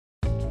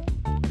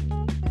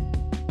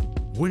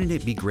Wouldn't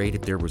it be great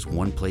if there was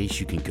one place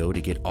you can go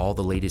to get all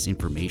the latest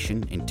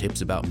information and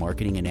tips about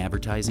marketing and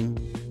advertising?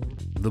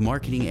 The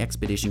Marketing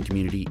Expedition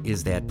community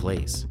is that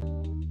place.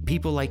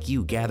 People like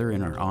you gather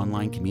in our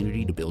online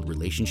community to build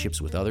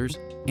relationships with others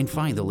and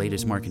find the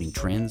latest marketing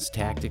trends,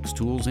 tactics,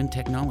 tools, and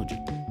technology.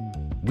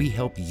 We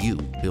help you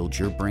build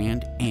your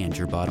brand and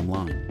your bottom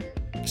line.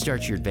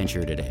 Start your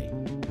adventure today.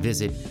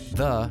 Visit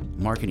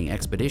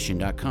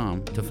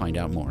themarketingexpedition.com to find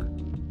out more.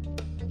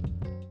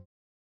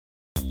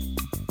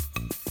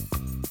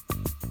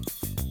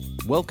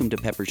 Welcome to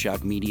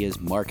Peppershock Media's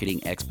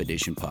Marketing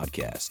Expedition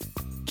podcast,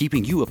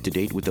 keeping you up to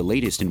date with the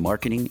latest in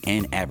marketing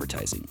and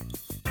advertising.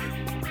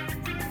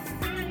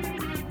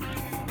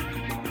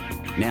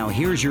 Now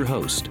here's your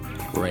host,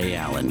 Ray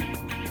Allen.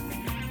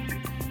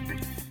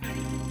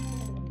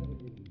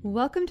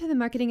 Welcome to the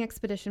Marketing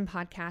Expedition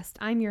podcast.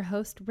 I'm your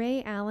host,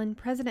 Ray Allen,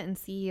 President and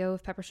CEO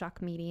of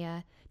Peppershock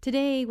Media.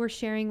 Today, we're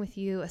sharing with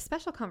you a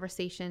special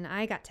conversation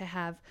I got to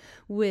have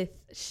with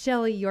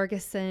Shelly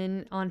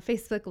Jorgensen on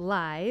Facebook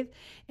Live,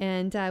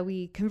 and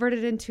we converted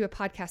it into a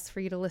podcast for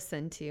you to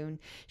listen to. And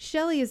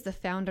Shelly is the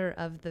founder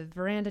of the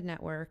Veranda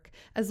Network,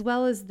 as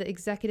well as the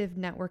Executive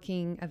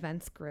Networking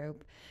Events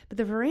Group. But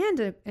the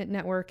Veranda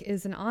Network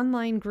is an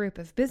online group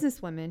of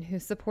businesswomen who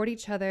support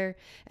each other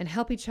and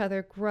help each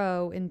other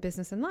grow in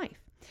business and life.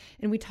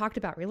 And we talked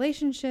about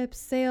relationships,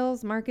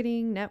 sales,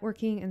 marketing,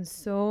 networking, and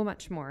so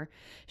much more.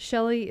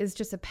 Shelly is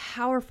just a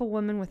powerful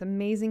woman with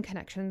amazing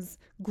connections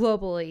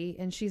globally,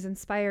 and she's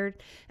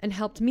inspired and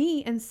helped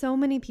me and so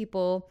many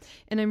people,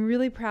 and I'm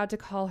really proud to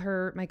call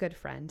her my good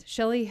friend.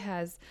 Shelly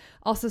has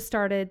also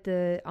started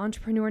the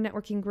Entrepreneur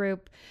Networking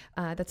Group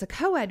that's a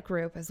co-ed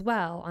group as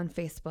well on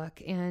Facebook,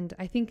 and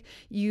I think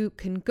you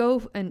can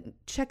go and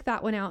check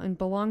that one out and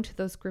belong to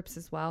those groups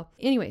as well.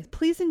 Anyway,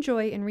 please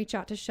enjoy and reach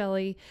out to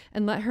Shelly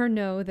and let her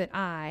know that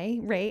I,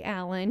 Ray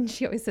Allen,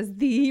 she always says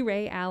the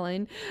Ray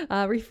Allen,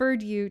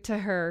 referred you to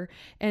her,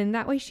 and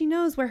that way she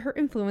knows where her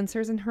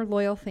influencers and her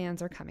loyal fans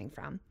are coming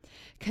from.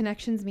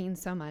 Connections mean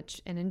so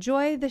much, and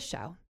enjoy the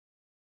show.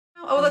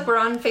 Oh, look, we're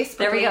on Facebook.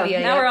 There we go.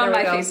 Now we're on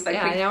my Facebook.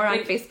 Yeah, now we're on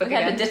Facebook again. We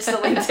had to ditch the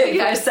LinkedIn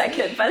for a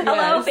second, but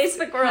hello,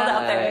 Facebook world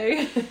out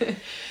there.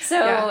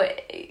 So,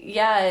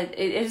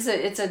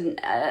 it's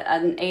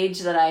an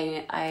age that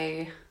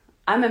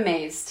I'm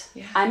amazed.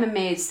 Yeah. I'm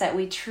amazed that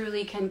we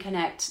truly can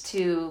connect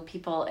to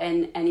people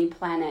in any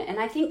planet. And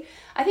I think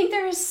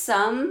there is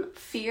some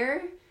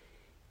fear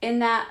in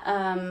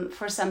that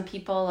for some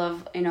people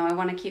of, I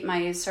want to keep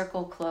my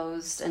circle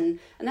closed, and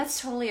that's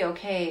totally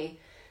okay.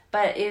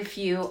 But if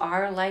you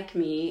are like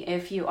me,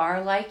 if you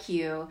are like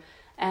you,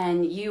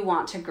 and you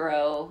want to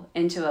grow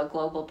into a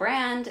global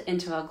brand,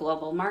 into a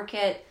global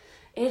market,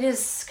 it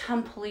is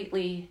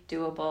completely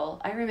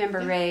doable. I remember,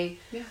 Ray,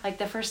 like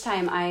the first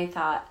time I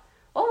thought,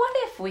 well, what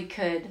if we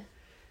could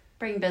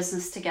bring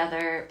business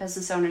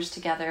owners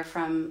together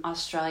from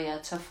Australia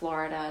to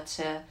Florida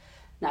to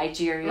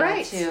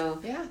Nigeria to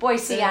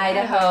Boise,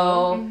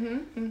 Idaho.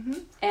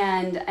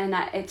 And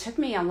it took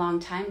me a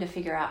long time to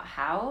figure out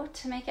how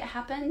to make it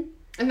happen.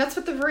 And that's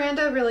what the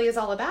Veranda really is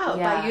all about,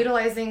 by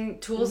utilizing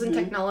tools and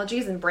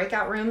technologies and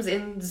breakout rooms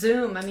in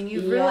Zoom. I mean,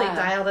 you've really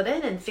dialed it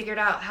in and figured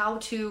out how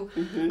to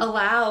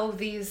allow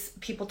these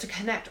people to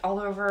connect all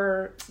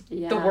over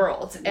the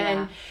world.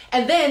 And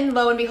then,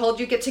 lo and behold,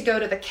 you get to go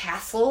to the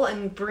castle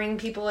and bring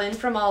people in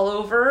from all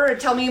over.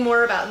 Tell me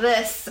more about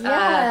this.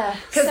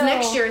 Because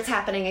next year it's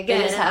happening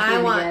again. And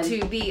I want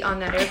to be on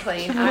that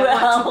airplane. I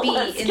want to be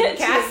in the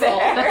castle.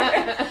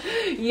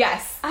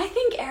 Yes. I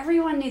think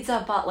everyone needs a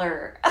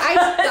butler.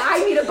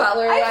 I need a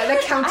butler, a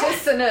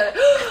countess, and a...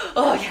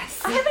 Oh, yes.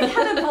 I haven't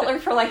had a butler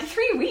for like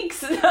 3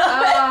 weeks. Oh,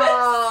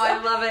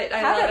 I love it.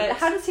 I love it.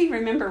 How does he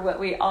remember what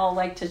we all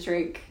like to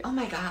drink? Oh,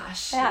 my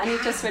gosh. Yeah, and he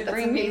just would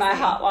bring me my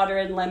hot water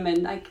and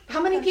lemon.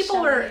 How many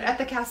people were at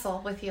the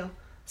castle with you?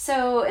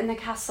 So in the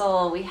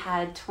castle, we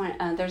had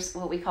there's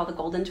what we call the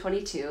Golden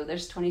 22.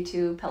 There's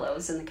 22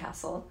 pillows in the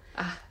castle.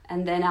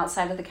 And then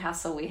outside of the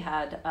castle, we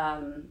had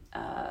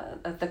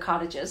the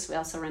cottages. We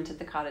also rented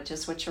the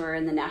cottages, which were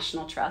in the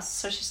National Trust.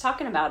 So she's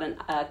talking about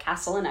a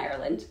castle in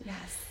Ireland.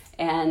 Yes.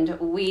 And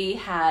we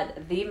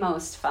had the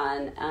most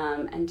fun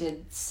and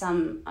did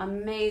some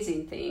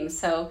amazing things.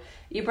 So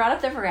you brought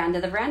up the Veranda.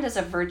 The Veranda is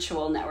a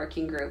virtual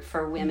networking group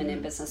for women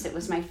in business. It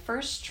was my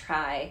first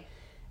try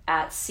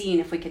at seeing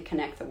if we could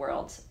connect the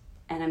world.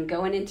 And I'm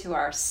going into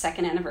our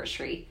second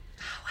anniversary.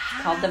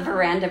 Wow. Called the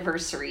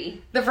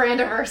Verandaversary. The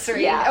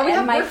Verandaversary. Yeah. Oh, we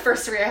have my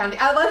firstversary around.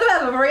 I love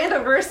that, the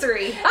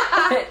Verandaversary.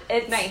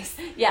 It's nice.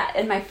 Yeah,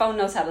 and my phone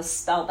knows how to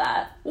spell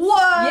that.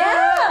 What?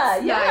 Yeah.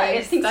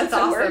 Nice. It thinks it's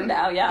awesome. A word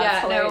now.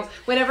 Yeah. No.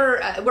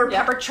 Whenever we're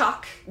Pepper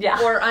Chalk,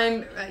 or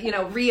I'm,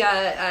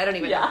 Rhea. I don't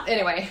even know.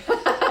 Anyway,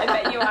 I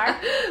bet you are.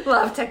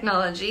 Love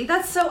technology.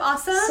 That's so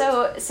awesome.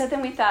 So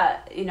then we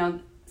thought,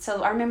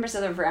 so our members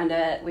of the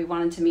Veranda, we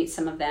wanted to meet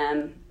some of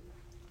them.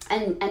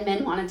 And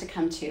men wanted to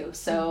come too.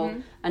 So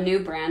a new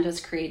brand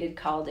was created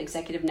called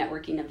Executive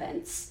Networking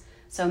Events.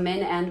 So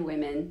men and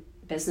women,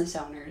 business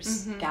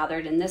owners,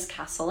 gathered in this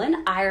castle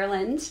in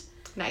Ireland.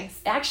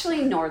 Nice.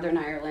 Actually, Northern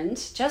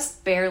Ireland,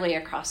 just barely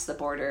across the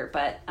border,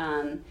 but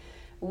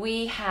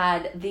we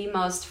had the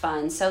most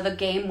fun. So the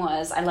game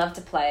was, I love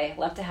to play,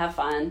 love to have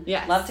fun,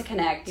 love to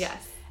connect.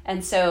 Yes.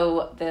 And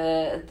so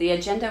the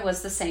agenda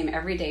was the same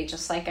every day,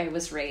 just like I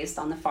was raised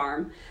on the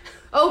farm.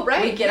 Oh,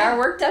 right. We get our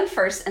work done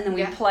first, and then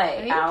we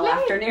play all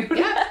afternoon.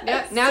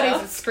 Yeah.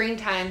 Nowadays it's screen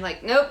time.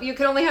 Like, nope, you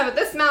can only have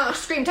this amount of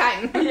screen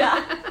time.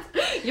 Yeah.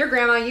 Your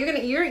grandma, you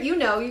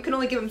can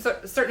only give them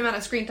a certain amount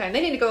of screen time.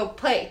 They need to go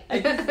play.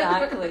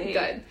 Exactly.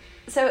 Good.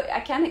 So I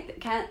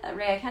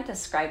Ray, I can't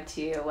describe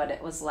to you what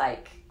it was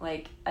like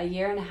a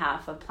year and a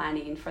half of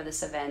planning for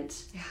this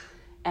event,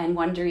 and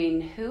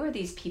wondering, who are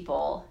these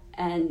people?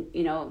 And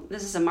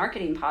this is a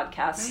marketing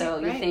podcast, so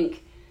you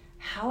think,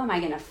 how am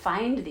I going to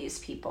find these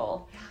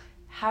people? Yeah.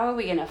 How are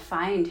we going to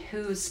find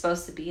who's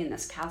supposed to be in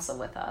this castle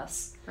with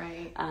us?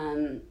 Right.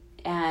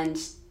 And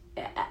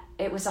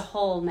it was a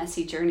whole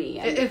messy journey.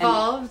 It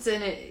evolved,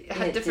 and it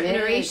had different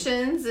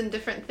iterations and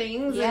different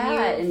things.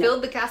 Yeah, and you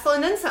filled the castle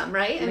and then some,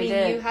 right?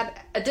 You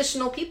had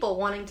additional people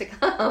wanting to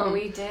come.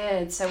 We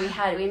did. So we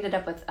ended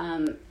up with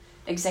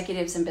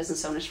executives and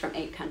business owners from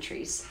 8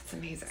 countries. That's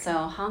amazing. So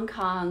Hong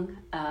Kong,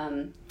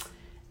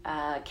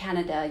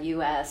 Canada,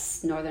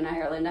 U.S., Northern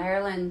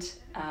Ireland,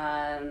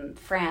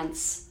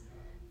 France.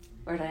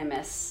 Where did I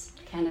miss?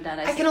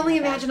 Canada. I can only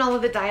imagine all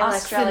of the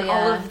dialects, Australia, and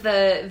all of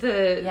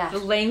the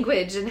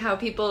language and how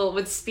people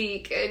would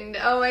speak. And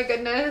oh my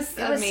goodness,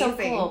 it was so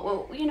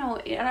cool.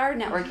 Well, at our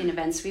networking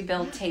events, we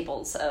build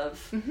tables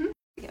of. Mm-hmm.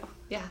 Here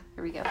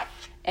we go.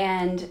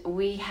 And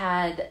we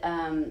had,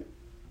 at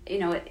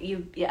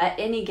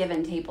any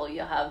given table,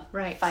 you'll have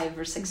 5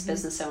 or 6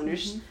 business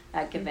owners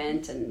at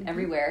Givent and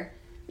everywhere.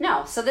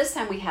 No, so this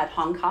time we had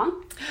Hong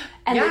Kong,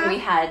 and then we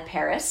had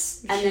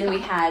Paris, and then we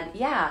had,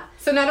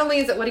 So not only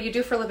is it what do you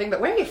do for a living,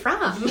 but where are you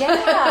from?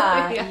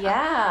 Yeah.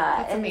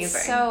 That's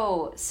amazing.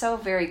 So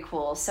very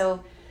cool.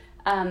 So,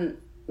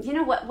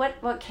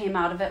 what came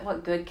out of it?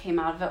 What good came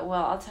out of it?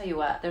 Well, I'll tell you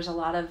what. There's a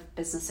lot of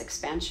business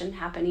expansion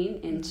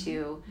happening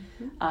into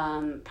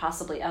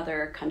possibly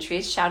other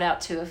countries. Shout out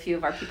to a few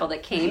of our people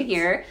that came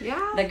here.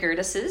 Yeah. The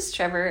Gertises,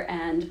 Trevor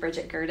and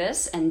Bridget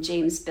Gertis, and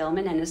James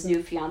Billman and his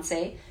new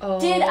fiance. Oh.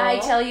 Did I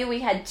tell you we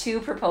had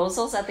 2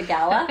 proposals at the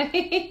gala?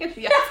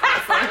 Yes,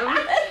 awesome.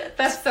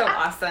 That's so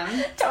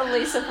awesome.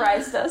 Totally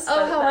surprised us.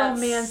 Oh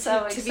man,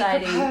 so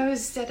exciting. To be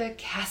proposed at a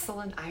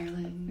castle in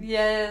Ireland.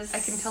 Yes. I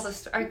can tell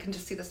I can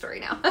just see the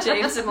story now.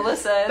 James and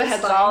Melissa, this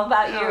is all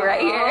about you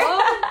right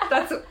here.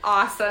 That's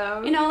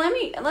awesome.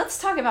 Let's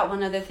talk about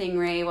one other thing,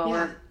 Ray, while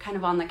we're kind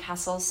of on the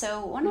castle.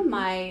 So one of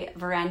my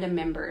veranda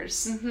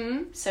members,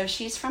 so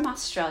she's from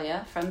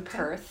Australia, from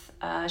Perth.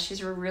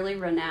 She's a really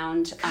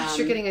renowned. Gosh,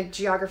 you're getting a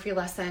geography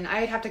lesson.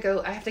 I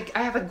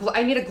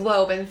need a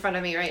globe in front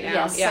of me right now.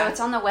 Yes, so it's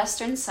on the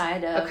western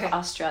side of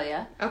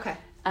Australia. Okay.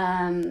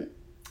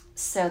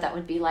 So that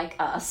would be like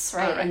us,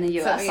 right? In the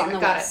U.S. on the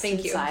western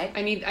side.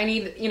 I need I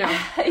need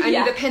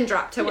a pin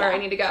drop to where I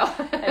need to go.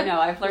 I know.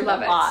 I've learned a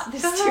lot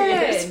these 2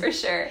 years for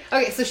sure.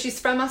 Okay, so she's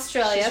from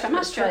Australia.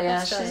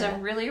 She's a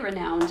really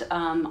renowned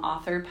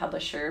author,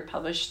 publisher.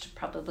 Published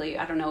probably,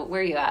 I don't know,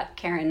 where are you at,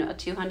 Karen?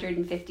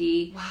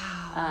 250,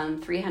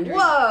 300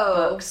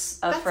 books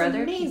for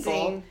other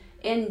people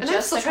in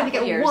just a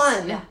couple years.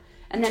 One. Yeah.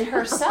 And then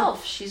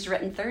herself, she's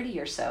written 30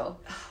 or so.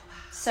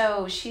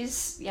 So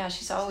she's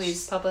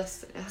always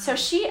published. So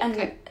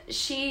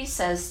she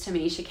says to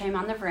me, she came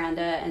on the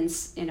veranda and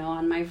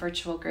on my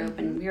virtual group,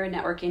 and we were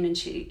networking, and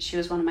she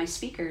was one of my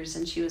speakers,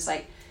 and she was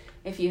like,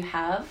 if you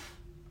have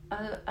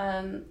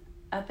a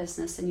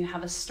business and you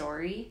have a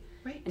story,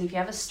 and if you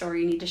have a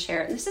story, you need to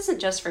share it. And this isn't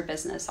just for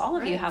business. All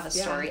of you have a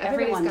story.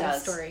 Everyone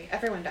does.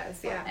 Everyone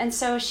does. Yeah. And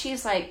so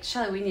she's like,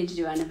 Shelley, we need to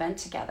do an event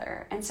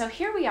together. And so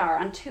here we are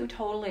on 2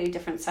 totally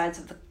different sides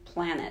of the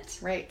planet.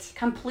 Right.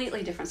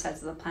 Completely different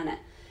sides of the planet.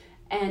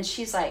 And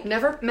she's like...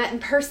 Never met in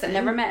person.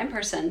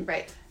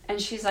 Right. And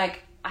she's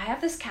like, I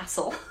have this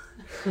castle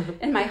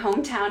in my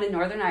hometown in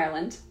Northern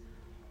Ireland.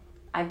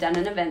 I've done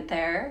an event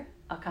there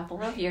a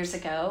couple of years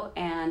ago,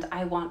 and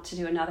I want to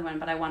do another one,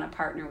 but I want to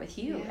partner with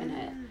you in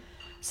it.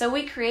 So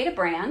we create a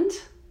brand,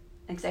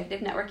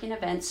 Executive Networking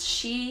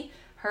Events.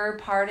 Her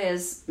part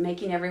is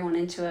making everyone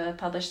into a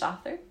published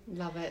author.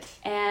 Love it.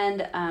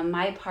 And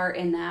my part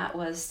in that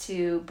was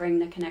to bring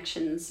the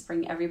connections,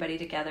 bring everybody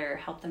together,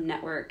 help them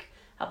network,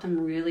 help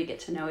them really get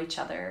to know each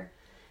other,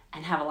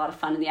 and have a lot of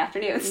fun in the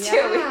afternoons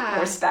too.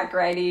 Horseback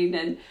riding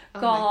and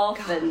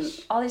golf and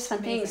all these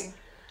fun things.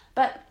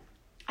 But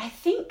I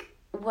think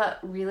what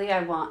really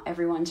I want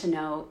everyone to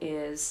know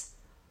is,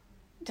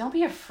 don't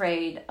be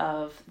afraid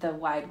of the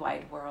wide,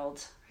 wide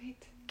world. Right.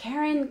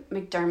 Karen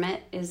McDermott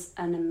is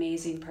an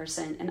amazing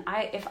person. And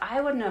if I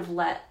wouldn't have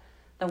let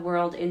the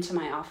world into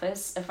my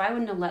office, if I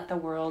wouldn't have let the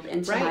world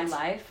into my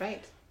life,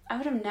 I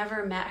would have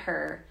never met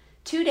her.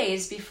 2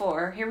 days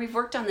before, here we've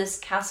worked on this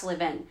castle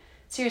event,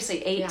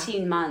 seriously,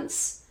 18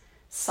 months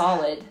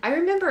solid. I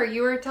remember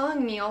you were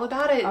telling me all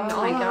about it and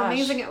how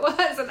amazing it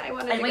was, and I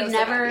wanted to go. And we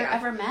never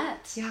ever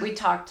met. Yeah. We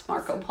talked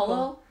Marco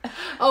Polo. Cool.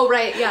 Oh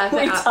right, yeah,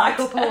 we talked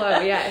Marco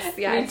Polo. Yes.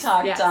 We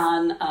talked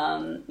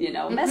on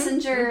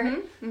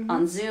Messenger,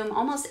 on Zoom,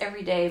 almost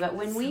every day. But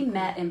when we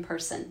met in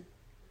person,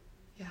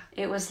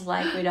 it was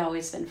like we'd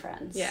always been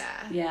friends. Yeah.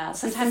 Yeah.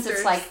 Sometimes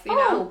sisters, it's like,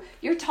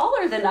 you're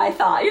taller than I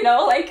thought.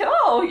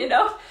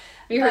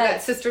 You heard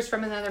that sisters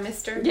from another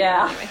mister?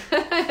 Yeah.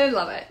 Anyway, I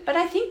love it. But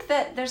I think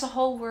that there's a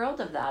whole world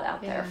of that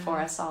out there for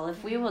us all.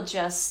 If we will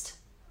just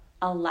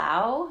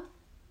allow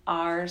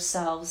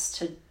ourselves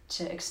to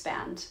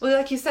expand. Well,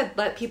 like you said,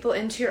 let people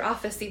into your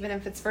office, even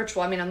if it's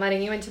virtual. I mean, I'm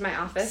letting you into my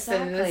office,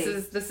 and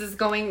this is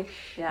going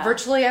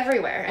virtually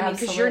everywhere. I mean,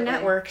 because your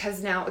network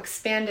has now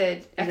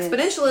expanded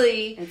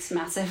exponentially. It's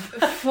massive.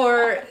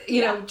 For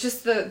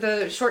just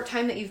the short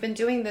time that you've been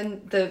doing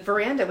the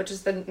Veranda, which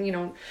is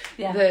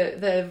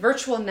the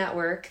virtual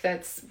network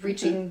that's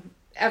reaching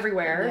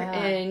everywhere,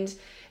 and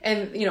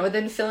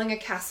then filling a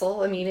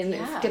castle. I mean,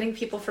 and getting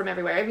people from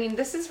everywhere. I mean,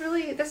 this is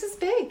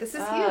big. This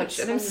is huge,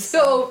 and I'm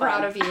so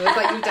proud of you with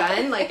what you've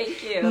done. Like,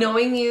 thank you.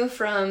 Knowing you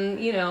from,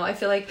 I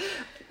feel like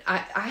I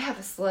have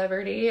a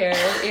celebrity here.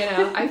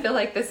 I feel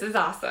like this is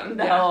awesome.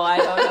 No, I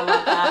don't know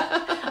about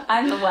that.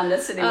 I'm the one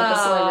that's sitting with the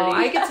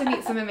celebrity. I get to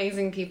meet some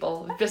amazing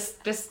people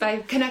just by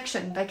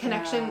connection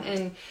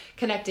and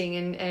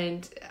connecting,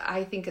 and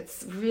I think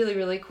it's really,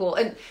 really cool.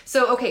 And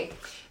so, okay.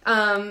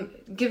 I'm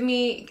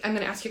going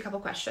to ask you a couple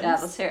questions. Yeah,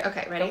 let's hear it.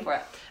 Okay, ready? Go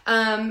for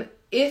it.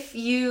 If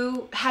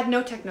you had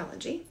no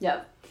technology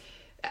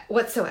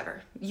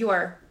whatsoever,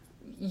 you're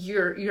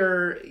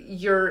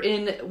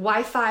in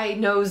Wi-Fi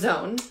no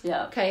zone.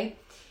 Yeah. Okay.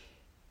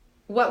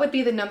 What would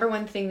be the number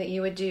one thing that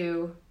you would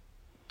do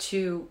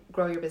to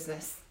grow your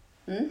business?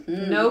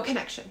 Mm-hmm. No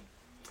connection.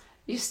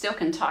 You still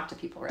can talk to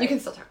people, right? You can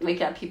still talk to people. We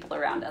got people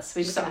around us.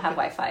 We just don't have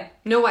Wi-Fi.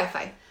 No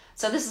Wi-Fi.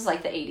 So this is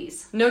like the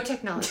 80s. No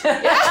technology.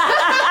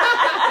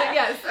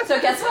 Yes. So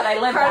guess what? I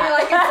live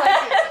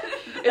that.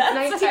 It's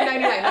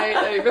 1999,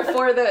 right?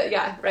 Before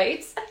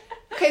right?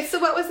 Okay, so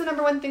what was the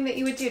number one thing that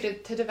you would do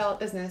to develop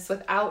business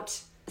without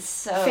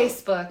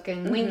Facebook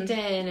and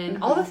LinkedIn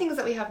and all the things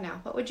that we have now?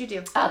 What would you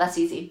do? Oh, that's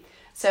easy.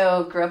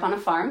 So grew up on a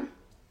farm,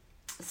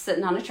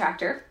 sitting on a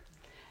tractor,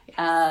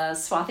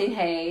 swathing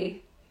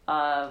hay,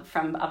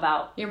 from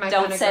about,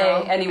 don't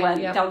tell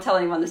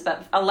anyone this,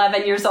 but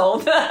 11 years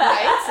old.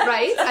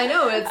 right. I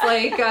know, it's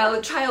like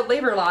child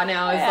labor law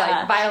now is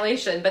like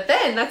violation, but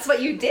then that's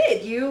what you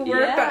did. You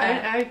worked on,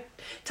 I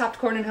topped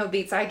corn and hoe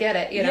beets. I get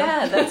it,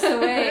 Yeah, that's the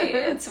way,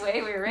 it's the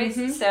way we were raised.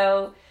 Mm-hmm.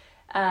 So,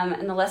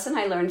 and the lesson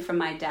I learned from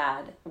my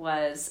dad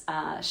was,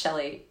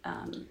 Shelley,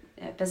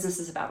 business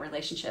is about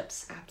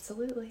relationships.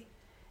 Absolutely.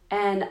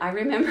 And I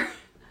remember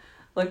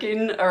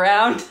looking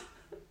around,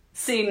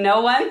 seeing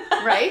no one.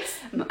 Right.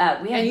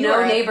 We have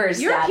no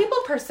neighbors, You're Dad. a people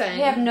person.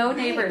 We have no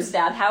neighbors,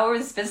 Dad. How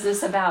is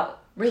business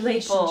about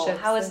relationships? People?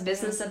 How is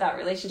business about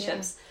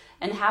relationships?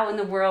 Yeah. And how in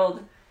the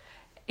world,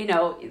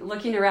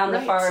 looking around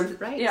the farm,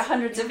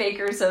 hundreds of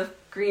acres of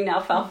green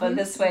alfalfa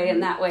this way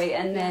and that way.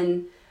 And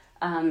then,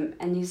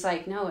 and he's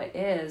like, no, it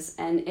is.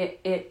 And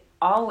it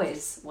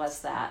always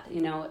was that,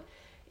 In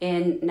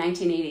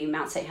 1980,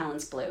 Mount St.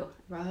 Helens blew.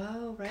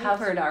 Oh, right.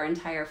 Covered our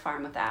entire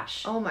farm with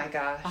ash. Oh my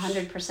gosh.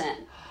 100%.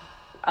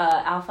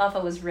 Alfalfa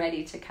was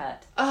ready to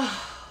cut.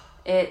 Oh.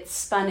 It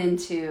spun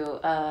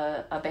into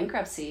a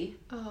bankruptcy.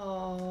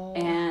 Oh.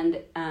 And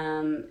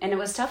it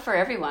was tough for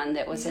everyone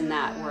that was in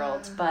that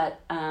world. But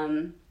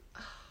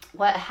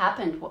what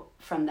happened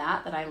from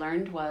that I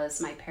learned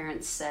was my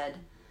parents said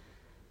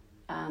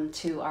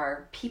to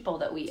our people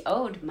that we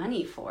owed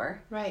money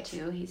for. Right.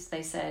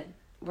 They said,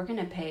 we're going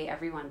to pay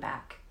everyone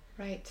back.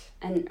 Right.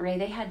 And Ray,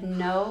 they had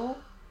no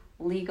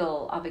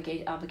legal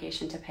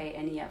obligation to pay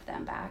any of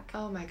them back.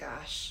 Oh my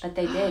gosh. But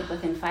they did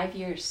within 5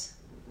 years.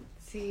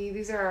 See,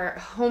 these are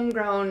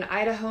homegrown,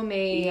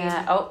 Idaho-made.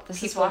 Yeah. Oh,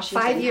 this is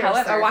Washington. 5 years.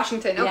 However,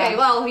 Washington. Okay,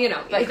 well,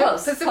 but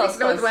close, Pacific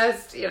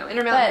Northwest,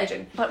 Intermountain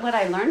region. But what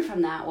I learned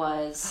from that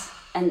was,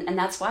 and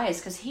that's why, is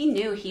because he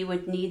knew he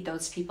would need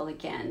those people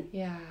again.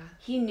 Yeah.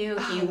 He knew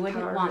he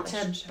wouldn't want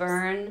to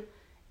burn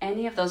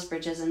any of those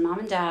bridges. And Mom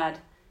and Dad,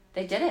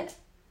 they did it.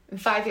 In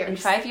 5 years. In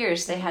 5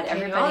 years, they had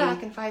everybody. All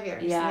back in 5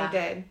 years. Yeah. And they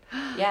did.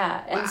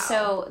 Yeah. And wow.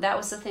 So that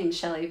was the thing,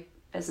 Shelley.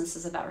 Business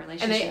is about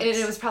relationships. And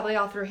it was probably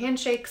all through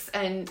handshakes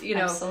and,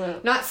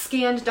 Absolutely. not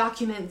scanned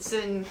documents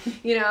and,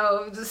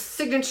 the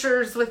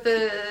signatures with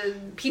the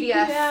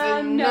PDF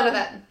and none of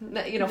that.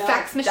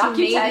 Fax machine,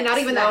 maybe, not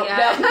even that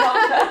yet.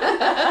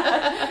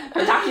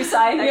 Or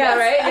DocuSign, I guess.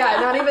 Right?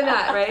 Yeah, not even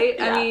that, right?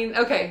 Yeah. I mean,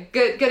 okay,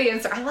 good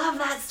answer. I love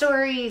that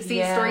story.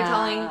 See,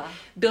 storytelling,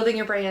 building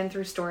your brand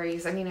through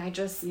stories. I mean, I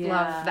just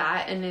love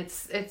that. And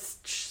it's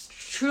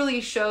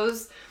truly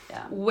shows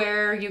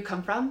where you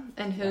come from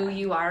and who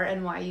you are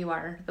and why you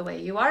are the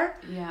way you are.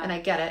 Yeah. And I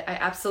get it. I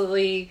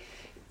absolutely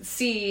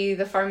see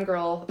the farm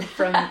girl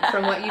from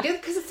what you do,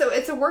 because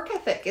it's a work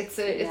ethic. It's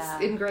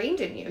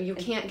ingrained in you. You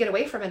can't get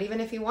away from it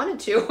even if you wanted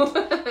to.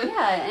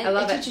 And I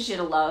love it teaches you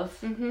to love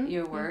mm-hmm.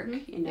 your work,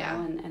 mm-hmm.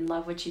 and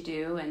love what you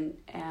do.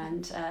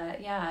 And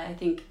I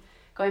think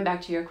going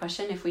back to your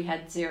question, if we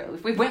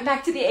went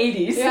back to the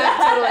 80s,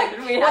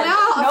 totally. we had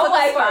no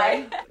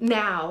Wi-Fi.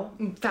 Now,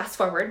 fast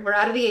forward, we're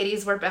out of the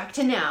 80s, we're back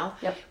to now.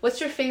 Yep. What's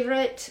your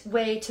favorite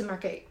way to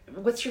market?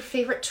 What's your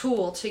favorite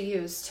tool to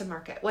use to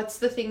market? What's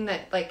the thing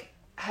that like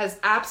has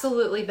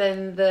absolutely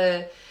been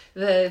the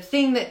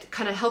thing that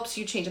kind of helps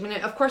you change? I mean,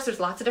 of course, there's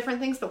lots of different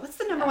things, but what's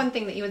the number one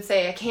thing that you would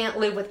say, I can't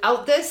live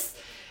without this,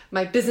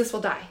 my business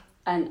will die?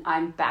 And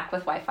I'm back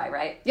with Wi-Fi,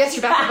 right? Yes,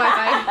 you're back with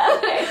Wi-Fi.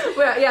 Okay.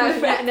 Well,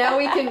 yeah, now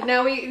we,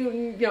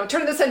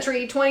 turn of the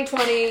century,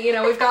 2020,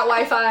 we've got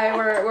Wi-Fi,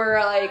 we're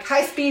like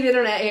high-speed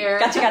internet here.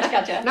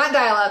 Gotcha. Not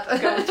dial-up.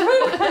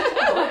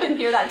 I can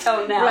hear that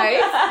tone now. Right?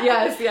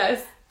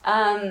 Yes.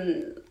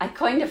 I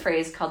coined a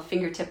phrase called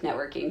fingertip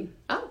networking.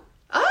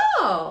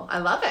 Oh, I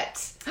love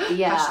it.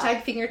 Yeah.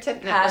 Hashtag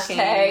fingertip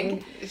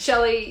networking.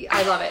 Shelly,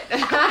 I love it.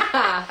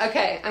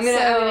 Okay, I'm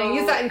gonna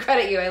use that and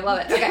credit you. I love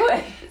it.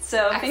 Okay.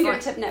 So Excellent.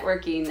 fingertip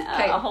networking,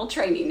 a whole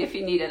training, if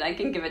you need it, I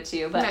can give it to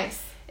you. But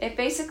nice. It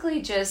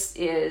basically just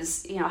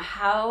is,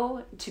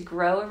 how to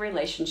grow a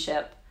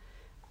relationship.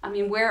 I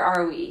mean, where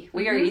are we?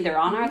 We are either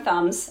on our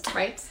thumbs,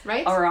 right,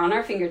 or on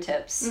our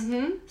fingertips.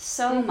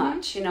 So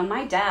much.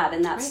 My dad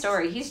in that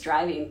story, he's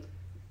driving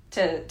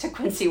to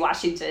Quincy,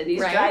 Washington. He's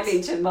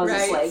driving to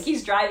Moses Lake.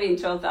 He's driving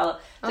to Othello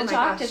to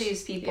talk to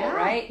these people,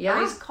 right? Yeah,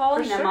 or he's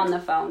calling them on the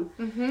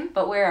phone.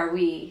 But where are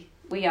we?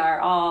 We are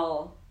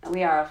all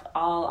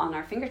on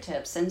our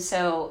fingertips. And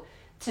so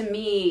to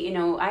me,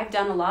 I've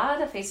done a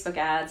lot of Facebook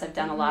ads. I've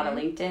done a lot of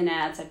LinkedIn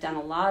ads. I've done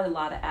a lot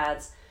of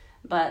ads.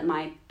 But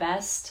my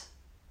best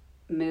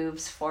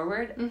moves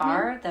forward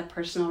are the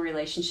personal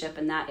relationship,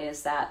 and that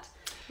is that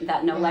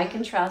know, like,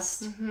 and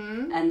trust,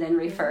 and then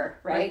refer,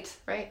 right?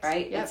 Right.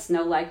 Yep. It's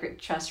know, like,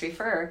 trust,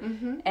 refer.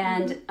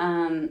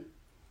 And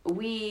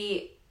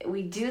we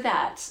do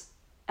that,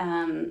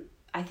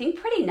 I think,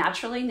 pretty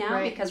naturally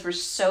now because we're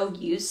so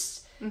used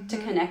to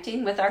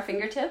connecting with our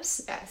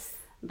fingertips. Yes.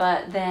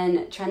 But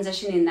then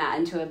transitioning that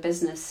into a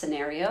business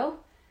scenario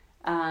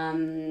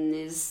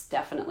is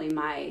definitely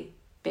my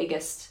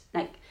biggest,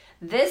 like,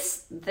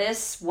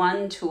 this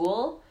one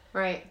tool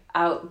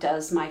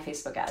outdoes my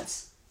Facebook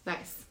ads.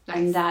 Nice.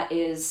 And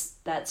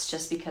that's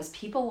just because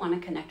people want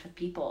to connect with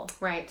people.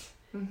 Right.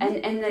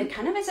 And the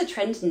kind of is a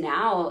trend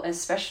now,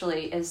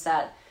 especially, is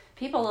that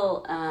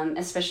people,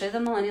 especially the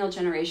millennial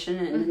generation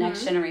and the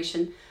next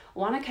generation,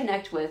 want to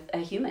connect with a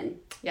human.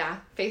 Yeah,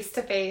 face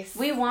to face.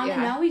 We want to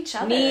know each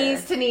other.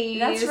 Knees to knees.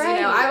 That's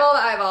right. Eyeball to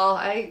eyeball.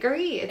 I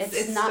agree.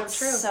 It's not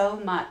so true. So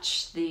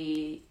much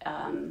the,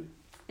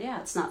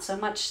 it's not so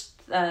much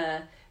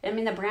the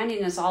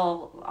branding is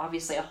all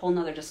obviously a whole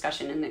nother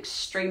discussion and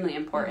extremely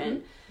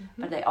important,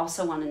 but they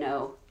also want to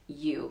know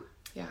you.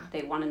 Yeah.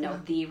 They want to know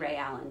the Ray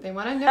Allen. They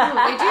want to know.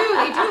 They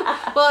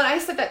do. Well, and I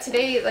said that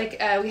today,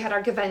 we had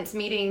our event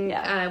meeting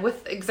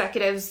with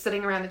executives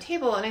sitting around the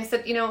table, and I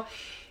said,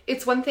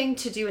 it's one thing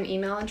to do an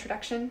email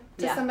introduction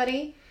to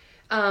somebody,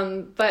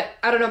 but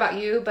I don't know about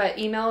you, but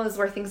email is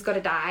where things go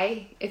to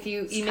die. If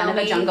you email kind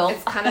of a jungle.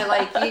 It's kind of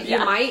like you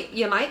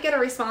might get a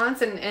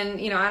response, and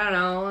I don't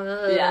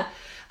know.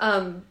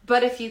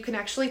 But if you can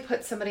actually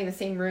put somebody in the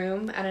same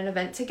room at an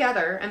event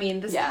together,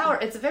 this power,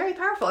 it's very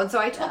powerful. And so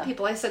I told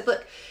people, I said,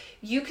 look,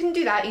 you can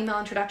do that email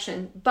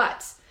introduction,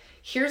 but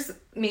here's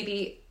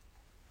maybe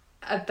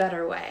a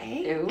better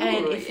way. Ooh,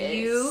 and if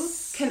you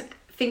can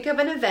think of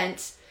an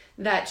event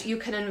that you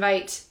can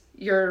invite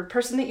your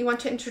person that you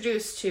want to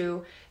introduce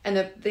to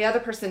and the other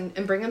person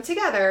and bring them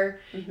together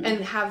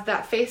and have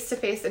that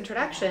face-to-face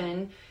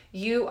introduction,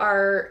 you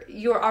are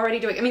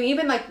already doing,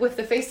 even like with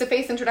the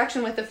face-to-face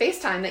introduction with the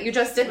FaceTime that you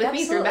just did with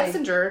me through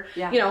Messenger,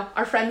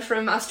 our friend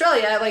from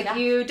Australia,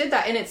 you did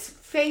that, and it's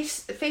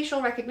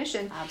facial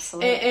recognition.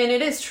 Absolutely. And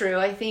it is true.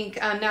 I think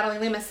Natalie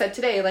Loomis said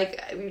today,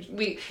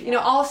 we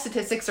all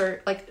statistics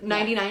are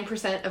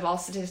 99% of all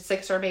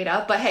statistics are made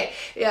up, but hey,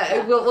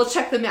 we'll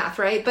check the math,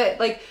 right?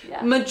 But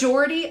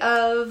majority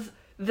of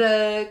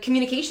the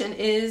communication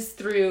is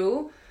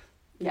through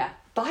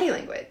body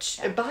language,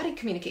 body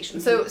communication.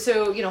 So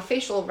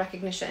facial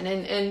recognition,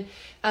 and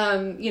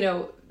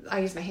I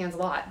use my hands a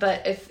lot,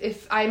 but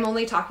if I'm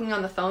only talking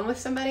on the phone with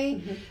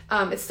somebody,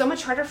 it's so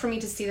much harder for me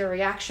to see their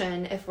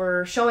reaction if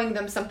we're showing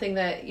them something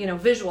that,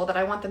 visual that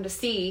I want them to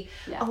see.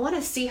 I want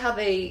to see how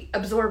they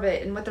absorb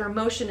it and what their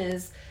emotion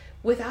is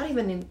without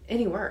even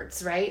any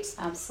words, right?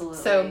 Absolutely.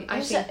 So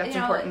I think that's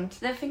important.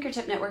 The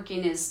fingertip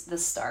networking is the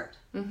start.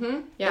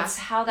 Yeah. It's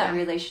how that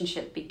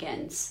relationship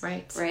begins.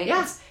 Right.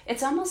 Yeah.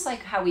 It's almost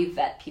like how we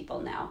vet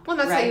people now. Well,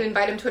 that's how you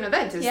invite them to an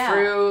event, is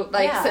through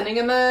sending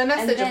them a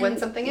message of when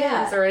something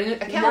is, or a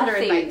calendar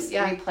invite.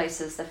 Nothing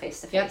replaces the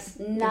face-to-face.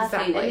 Yep. Nothing.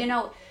 Exactly.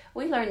 And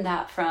we learned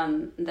that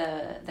from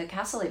the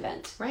Castle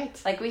event.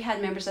 Right. We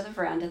had members of the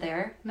Veranda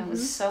there. It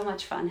was so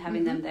much fun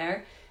having them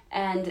there.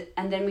 And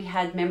then we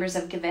had members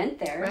of Gavent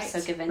there, so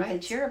Gavent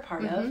that you're a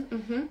part of.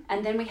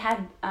 And then we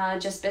had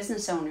just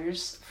business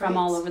owners from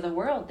all over the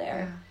world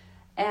there. Yeah.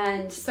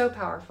 And so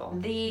powerful.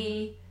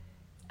 The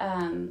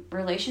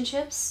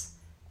relationships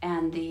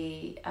and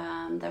the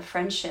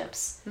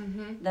friendships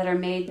that are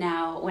made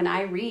now. When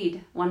I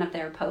read one of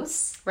their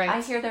posts,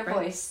 I hear their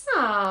voice.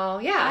 Oh,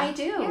 yeah. I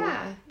do.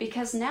 Yeah.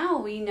 Because now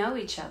we know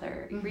each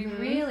other. We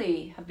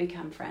really have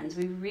become friends.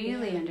 We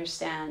really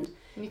understand.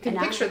 You can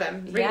picture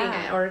them reading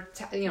it or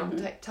telling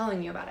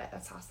you about it.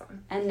 That's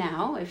awesome. And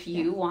now, if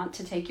you want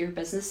to take your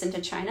business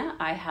into China,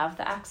 I have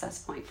the access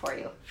point for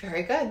you.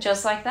 Very good.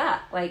 Just like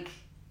that. Like,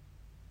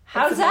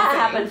 how does that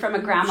happen from a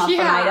grandma from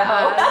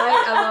Idaho?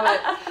 I love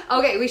it.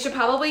 Okay, we should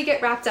probably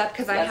get wrapped up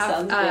because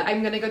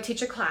I'm going to go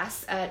teach a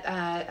class at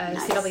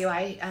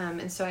CWI,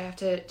 and so I have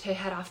to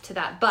head off to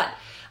that. But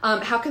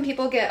how can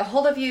people get a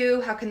hold of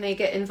you? How can they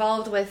get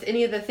involved with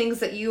any of the things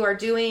that you are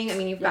doing? I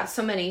mean, you've got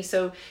so many,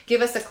 so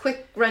give us a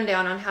quick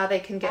rundown on how they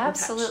can get in touch.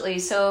 Absolutely.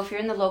 So if you're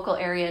in the local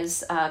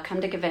areas, come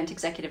to Gavent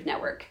Executive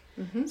Network.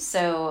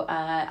 So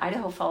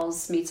Idaho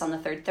Falls meets on the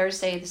third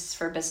Thursday. This is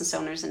for business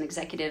owners and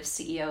executives,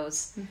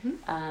 CEOs.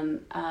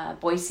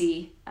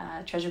 Boise,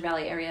 Treasure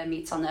Valley area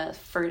meets on the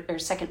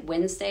second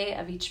Wednesday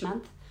of each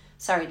month.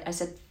 Sorry, I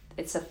said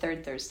it's the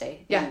third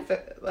Thursday. Yeah. Did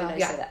I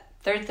say that?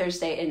 Third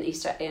Thursday in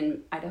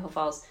Idaho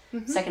Falls,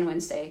 second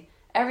Wednesday,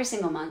 every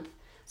single month.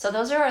 So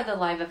those are the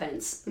live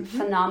events.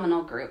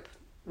 Phenomenal group.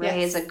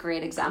 Ray is a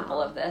great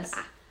example of this.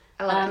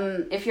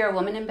 If you're a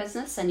woman in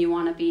business and you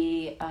want to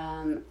be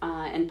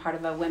in part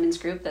of a women's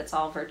group that's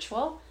all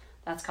virtual,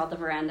 that's called the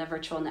Veranda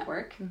Virtual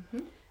Network.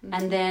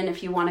 And then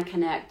if you want to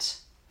connect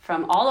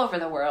from all over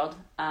the world,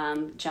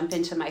 jump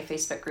into my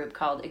Facebook group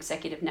called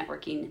Executive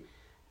Networking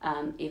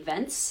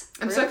Events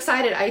group. I'm so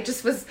excited. I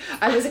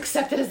was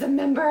accepted as a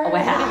member.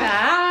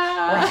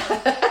 Wow.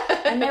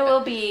 And there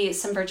will be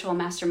some virtual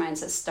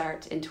masterminds that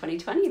start in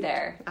 2020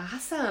 there.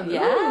 Awesome.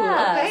 Yeah.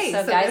 Ooh, okay.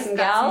 So guys and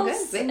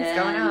gals, and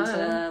going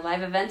on.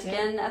 Live event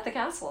again at the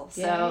castle.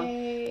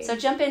 So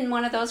jump in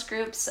one of those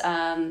groups,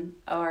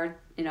 or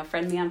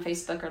friend me on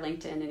Facebook or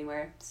LinkedIn,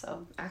 anywhere.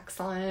 So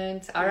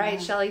excellent. All right,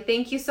 Shelly,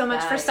 thank you so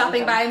much for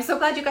stopping by. I'm so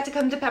glad you got to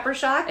come to Pepper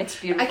Shock. It's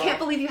beautiful. I can't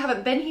believe you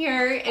haven't been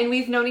here, and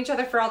we've known each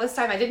other for all this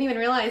time. I didn't even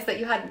realize that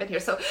you hadn't been here,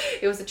 so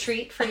it was a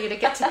treat for you to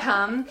get to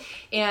come.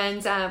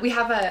 And we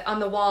have on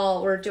the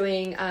wall, we're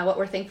doing what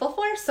we're thankful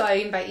for, so I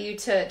invite you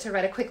to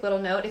write a quick little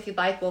note if you'd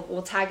like.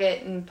 We'll tag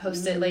it and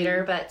post it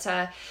later. But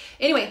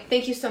anyway,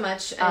 thank you so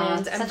much,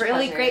 and I'm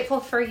really grateful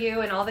for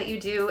you and all that you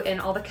do and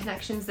all the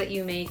connections that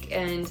you make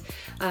and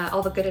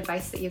all the good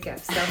advice that you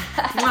give. So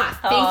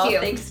thank you.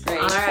 Thanks, great.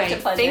 All right. Such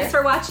a pleasure. Thanks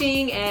for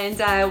watching, and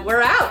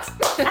we're out.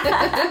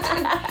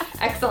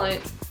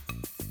 Excellent.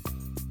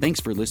 Thanks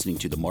for listening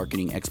to the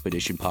Marketing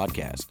Expedition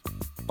podcast.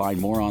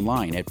 Find more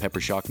online at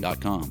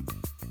peppershock.com.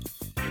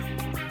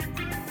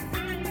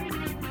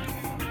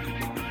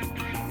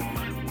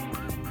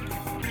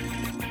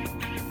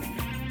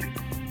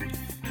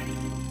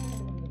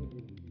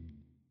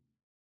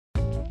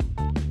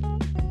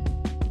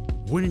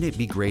 Wouldn't it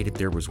be great if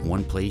there was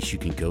one place you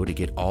can go to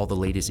get all the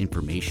latest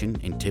information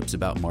and tips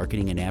about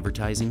marketing and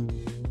advertising?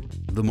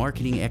 The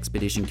Marketing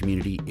Expedition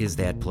community is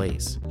that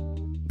place.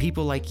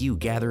 People like you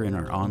gather in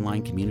our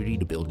online community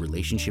to build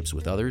relationships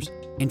with others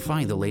and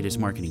find the latest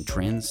marketing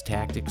trends,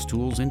 tactics,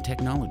 tools, and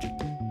technology.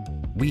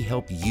 We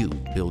help you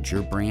build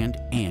your brand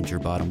and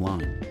your bottom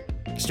line.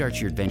 Start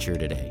your adventure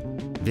today.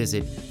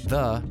 Visit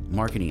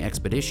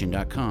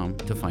themarketingexpedition.com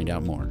to find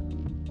out more.